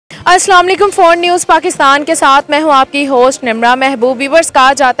अस्सलाम वालेकुम। Phone news Pakistan के साथ मैं हूं आपकी होस्ट निम्रा। महबूब व्यूअर्स,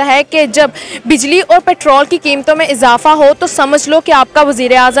 कहा जाता है कि जब बिजली और पेट्रोल की कीमतों में इजाफा हो तो समझ लो कि आपका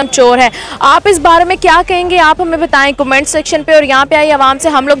वज़ीर आज़म चोर है। आप इस बारे में क्या कहेंगे, आप हमें बताएं कमेंट सेक्शन पे। और यहाँ पे आई आवाम से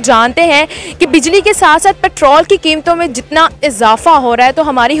हम लोग जानते हैं कि बिजली के साथ साथ पेट्रोल की कीमतों में जितना इजाफा हो रहा है तो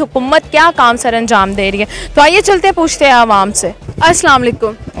हमारी हुकूमत क्या काम सर अंजाम दे रही है। तो आइए चलते पूछते हैं आवाम से। अस्सलाम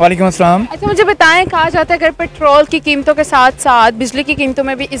वालेकुम। वालेकुम अस्सलाम। अच्छा, मुझे बताएं, कहा जाता है अगर पेट्रोल की कीमतों के साथ साथ बिजली की कीमतों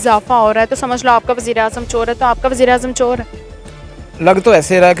में भी इजाफा हो रहा है तो समझ लो आपका वज़ीर आज़म चोर है। तो आपका वज़ीर आज़म चोर है? लग तो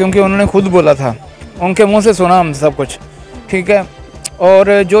ऐसे रहा है क्योंकि उन्होंने खुद बोला था, उनके मुंह से सुना हम सब कुछ, ठीक है।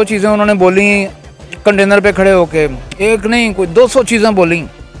 और जो चीज़ें उन्होंने बोली कंटेनर पे खड़े होके, एक नहीं कोई 200 चीज़ें बोली।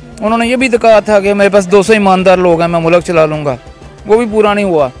 उन्होंने ये भी तो कहा था कि मेरे पास 200 ईमानदार लोग हैं, मैं मुल्क चला लूँगा, वो भी पूरा नहीं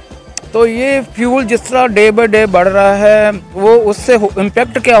हुआ। तो ये फ्यूल जिस तरह डे बाई डे बढ़ रहा है वो उससे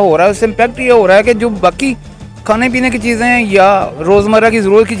इम्पेक्ट क्या हो रहा है, उससे इम्पेक्ट ये हो रहा है कि जो बाकी खाने पीने की चीज़ें या रोज़मर्रा की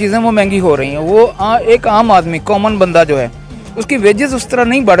ज़रूरत की चीज़ें वो महंगी हो रही हैं। वो एक आम आदमी, कॉमन बंदा जो है, उसकी वेजेस उस तरह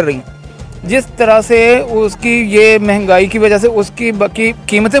नहीं बढ़ रही जिस तरह से उसकी ये महंगाई की वजह से उसकी बाकी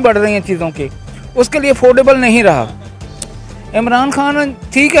कीमतें बढ़ रही हैं चीज़ों की, उसके लिए अफोर्डेबल नहीं रहा। इमरान खान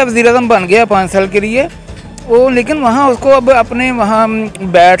ठीक है वज़ीर आज़म बन गया 5 साल के लिए वो, लेकिन वहाँ उसको अब अपने वहाँ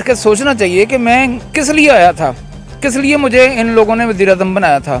बैठ के सोचना चाहिए कि मैं किस लिए आया था, किस लिए मुझे इन लोगों ने वज़ीर आज़म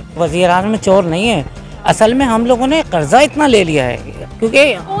बनाया था। वज़ीर आज़म चोर नहीं है, असल में हम लोगों ने कर्जा इतना ले लिया है क्योंकि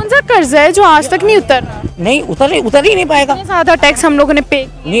कौन सा कर्जा है जो आज तक नहीं उतर ही नहीं पाएगा। ज़्यादा टैक्स हम लोगों ने पे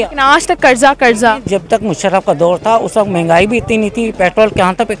किया, लेकिन आज तक कर्जा। जब तक मुशर्रफ का दौर था उस वक्त महंगाई भी इतनी नहीं थी, पेट्रोल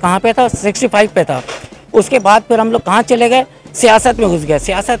कहाँ पे था, 65 पे था। उसके बाद फिर हम लोग कहाँ चले गए, सियासत में घुस गए।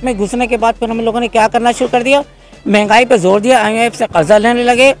 सियासत में घुसने के बाद फिर हम लोगों ने क्या करना शुरू कर दिया, महंगाई पे जोर दिया, IMF से कर्जा लेने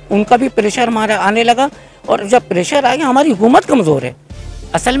लगे, उनका भी प्रेशर हमारा आने लगा। और जब प्रेशर आ गया, हमारी हुकूमत कमज़ोर है,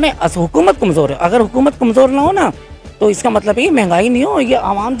 असल में हुकूमत कमज़ोर है। अगर हुकूमत कमज़ोर ना हो ना तो इसका मतलब ये महंगाई नहीं हो। ये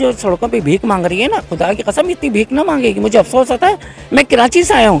आवाम जो सड़कों पे भीख मांग रही है ना, खुदा की कसम इतनी भीख ना मांगेगी। मुझे अफसोस होता है, मैं कराची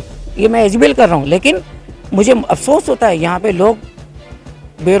से आया हूँ, ये मैं एजबिल कर रहा हूँ, लेकिन मुझे अफसोस होता है यहाँ पे लोग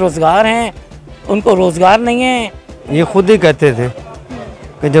बेरोज़गार हैं, उनको रोज़गार नहीं है। ये खुद ही कहते थे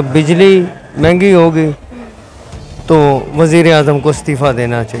कि जब बिजली महंगी होगी तो वज़ीर आज़म को इस्तीफ़ा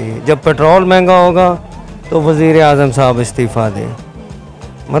देना चाहिए, जब पेट्रोल महंगा होगा तो वज़ीर आज़म साहब इस्तीफ़ा दें।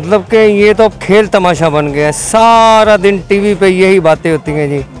 मतलब कि ये तो खेल तमाशा बन गया है। सारा दिन टीवी पे यही बातें होती हैं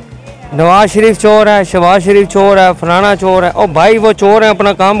जी, नवाज शरीफ चोर है, शहबाज शरीफ चोर है, फलाना चोर है। और भाई वो चोर हैं,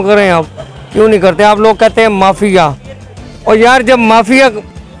 अपना काम करें, आप क्यों नहीं करते? आप लोग कहते हैं माफिया, और यार जब माफिया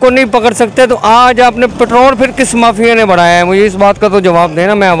को नहीं पकड़ सकते तो आज आपने पेट्रोल फिर किस माफिया ने बढ़ाया है? मुझे इस बात का तो जवाब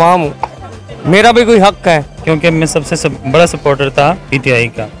देना। मैं अवाम हूँ, मेरा भी कोई हक है। क्योंकि मैं सबसे बड़ा सपोर्टर था PTI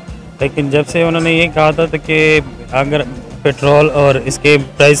का, लेकिन जब से उन्होंने ये कहा था कि अगर पेट्रोल और इसके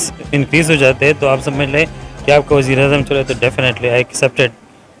प्राइस इंक्रीज हो जाते हैं तो आप समझ लें कि आपका वज़ीर आज़म चोर है, तो डेफिनेटली आई एक्सेप्टेड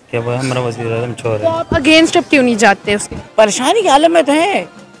कि वो हमारा वज़ीर आज़म चोर है। तो आप अगेंस्ट अब क्यों नहीं जाते उसके? परेशानी की हालत में तो है,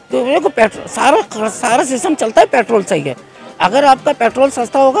 तो देखो पेट्रोल सारा सिस्टम चलता है पेट्रोल से ही है। अगर आपका पेट्रोल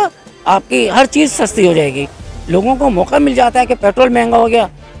सस्ता होगा, आपकी हर चीज़ सस्ती हो जाएगी। लोगों को मौका मिल जाता है कि पेट्रोल महंगा हो गया,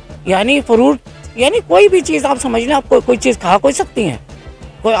 यानी फ्रूट, यानी कोई भी चीज़ आप समझ लें, आप कोई चीज़ खा कोई सकती हैं।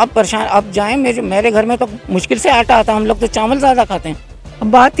 कोई आप परेशान, आप जाएं, मेरे घर में तो मुश्किल से आटा आता, हम लोग तो चावल ज़्यादा खाते हैं।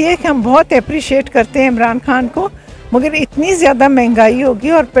 बात यह है कि हम बहुत अप्रिशिएट करते हैं इमरान खान को, मगर इतनी ज़्यादा महंगाई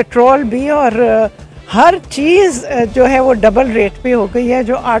होगी और पेट्रोल भी और हर चीज़ जो है वो डबल रेट पे हो गई है।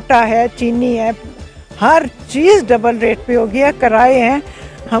 जो आटा है, चीनी है, हर चीज़ डबल रेट पे हो गई है। किराए हैं,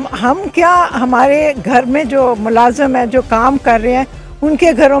 हम क्या, हमारे घर में जो मुलाजिम है जो काम कर रहे हैं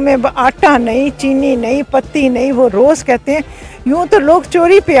उनके घरों में आटा नहीं, चीनी नहीं, पत्ती नहीं, वो रोज़ कहते हैं यूँ तो लोग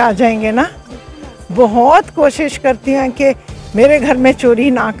चोरी पे आ जाएंगे ना। बहुत कोशिश करती हैं कि मेरे घर में चोरी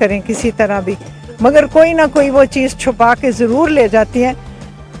ना करें किसी तरह भी, मगर कोई ना कोई वो चीज़ छुपा के ज़रूर ले जाती हैं।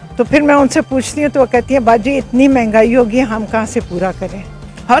 तो फिर मैं उनसे पूछती हूँ तो वो कहती हैं बाजी इतनी महंगाई होगी, हम कहाँ से पूरा करें।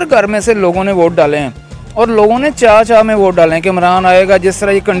 हर घर में से लोगों ने वोट डाले हैं और लोगों ने चाह में वोट डाले हैं कि इमरान आएगा। जिस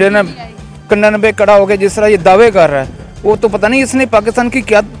तरह ये कंडेनर पे खड़ा होकर जिस तरह ये दावे कर रहा है, वो तो पता नहीं इसने पाकिस्तान की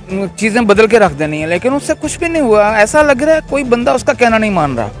क्या चीज़ें बदल के रख देनी है, लेकिन उससे कुछ भी नहीं हुआ। ऐसा लग रहा है कोई बंदा उसका कहना नहीं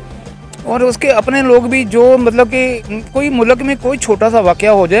मान रहा, और उसके अपने लोग भी जो मतलब कि कोई मुल्क में कोई छोटा सा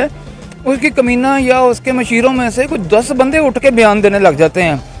वाक़या हो जाए, उसकी कमीना या उसके मशीरों में से कुछ 10 बंदे उठ के बयान देने लग जाते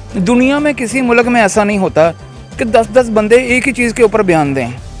हैं। दुनिया में किसी मुल्क में ऐसा नहीं होता कि 10-10 बंदे एक ही चीज़ के ऊपर बयान दें।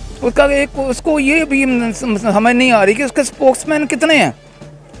 उसको ये भी समझ नहीं आ रही कि उसके स्पोक्समैन कितने हैं।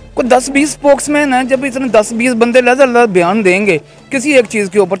 कोई 10-20 स्पोक्समैन हैं, जब इतने 10-20 बंदे लड़ बयान देंगे किसी एक चीज़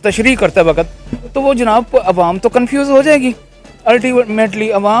के ऊपर तशरीह करते वक्त, तो वो जनाब अवाम तो कंफ्यूज हो जाएगी। अल्टीमेटली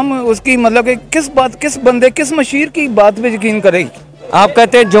अवाम उसकी मतलब कि किस बंदे किस मशीर की बात पे यकीन करेगी। आप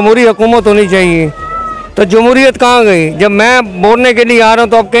कहते हैं जमहूरी हुकूमत होनी चाहिए, तो जमहूरियत कहाँ गई? जब मैं बोलने के लिए आ रहा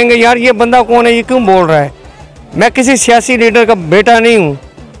हूँ तो आप कहेंगे यार ये बंदा कौन है, ये क्यों बोल रहा है? मैं किसी सियासी लीडर का बेटा नहीं हूँ,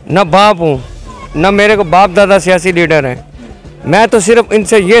 न बाप हूँ, न मेरे को बाप दादा सियासी लीडर हैं। मैं तो सिर्फ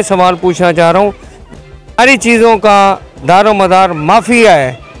इनसे ये सवाल पूछना चाह रहा हूँ, सारी चीज़ों का दारो मदार माफिया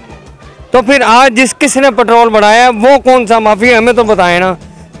है, तो फिर आज किसने पेट्रोल बढ़ाया वो कौन सा माफिया, हमें तो बताएं ना।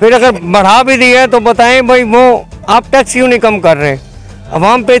 फिर अगर बढ़ा भी दिया है तो बताएं भाई वो आप टैक्स क्यों नहीं कम कर रहे,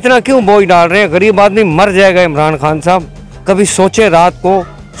 अवाम पे इतना क्यों बोझ डाल रहे हैं? गरीब आदमी मर जाएगा। इमरान खान साहब कभी सोचे रात को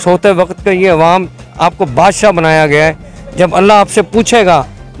सोते वक्त का, ये अवाम आपको बादशाह बनाया गया है। जब अल्लाह आपसे पूछेगा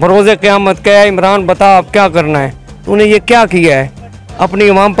बरोज़े क़यामत क्या है, इमरान बता आप क्या करना है, तूने ये क्या किया है, अपनी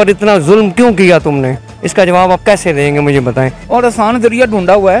अवाम पर इतना जुल्म क्यों किया तुमने? इसका जवाब आप कैसे देंगे मुझे बताएं। और आसान जरिया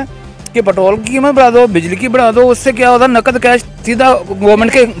ढूंढा हुआ है कि पेट्रोल की कीमत बढ़ा दो, बिजली की बढ़ा दो, उससे क्या होता है नकद कैश सीधा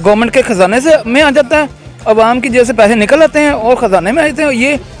गवर्नमेंट के खजाने से में आ जाता है, अवाम की जैसे पैसे निकल आते हैं और ख़जाने में आते हैं।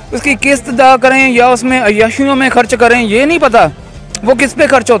 ये उसकी किस्त अदा करें या उसमें अय्याशियों में खर्च करें, ये नहीं पता वो किस पे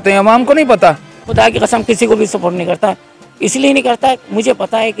खर्च होते हैं, अवाम को नहीं पता। खुदा की कसम किसी को भी सपोर्ट नहीं करता, इसलिए नहीं करता, मुझे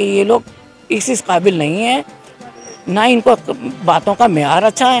पता है कि ये लोग इस काबिल नहीं है, ना इनको बातों का मेयार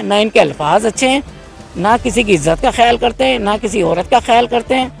अच्छा है, ना इनके अल्फाज अच्छे हैं, ना किसी की इज्जत का ख्याल करते हैं, ना किसी औरत का ख्याल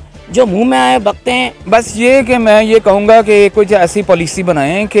करते हैं, जो मुंह में आए बकते हैं। बस ये कि मैं ये कहूँगा कि कुछ ऐसी पॉलिसी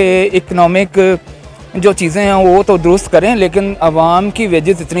बनाएं कि इकनॉमिक जो चीज़ें हैं वो तो दुरुस्त करें, लेकिन आवाम की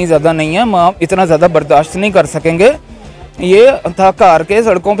वेजेस इतनी ज़्यादा नहीं है, हम इतना ज़्यादा बर्दाश्त नहीं कर सकेंगे। ये थक हार के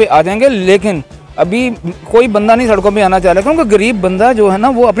सड़कों पे आ जाएंगे, लेकिन अभी कोई बंदा नहीं सड़कों पे आना चाह रहा, क्योंकि गरीब बंदा जो है ना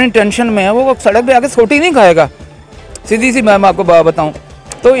वो अपनी टेंशन में है, वो सड़क पे आके सोटी नहीं खाएगा। सीधी सी मैं आपको बात बताऊँ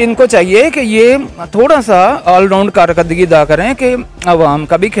तो इनको चाहिए कि ये थोड़ा सा ऑलराउंड कारकर्दगी अदा करें, कि आवाम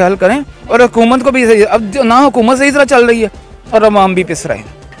का भी ख्याल करें और हुकूमत को भी सही। अब ना हुकूमत सही तरह चल रही है और आवाम भी पिस रहे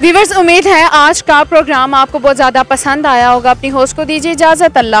हैं। व्यूअर्स, उम्मीद है आज का प्रोग्राम आपको बहुत ज़्यादा पसंद आया होगा। अपनी होस्ट को दीजिए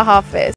इजाज़त, अल्लाह हाफ़िज़।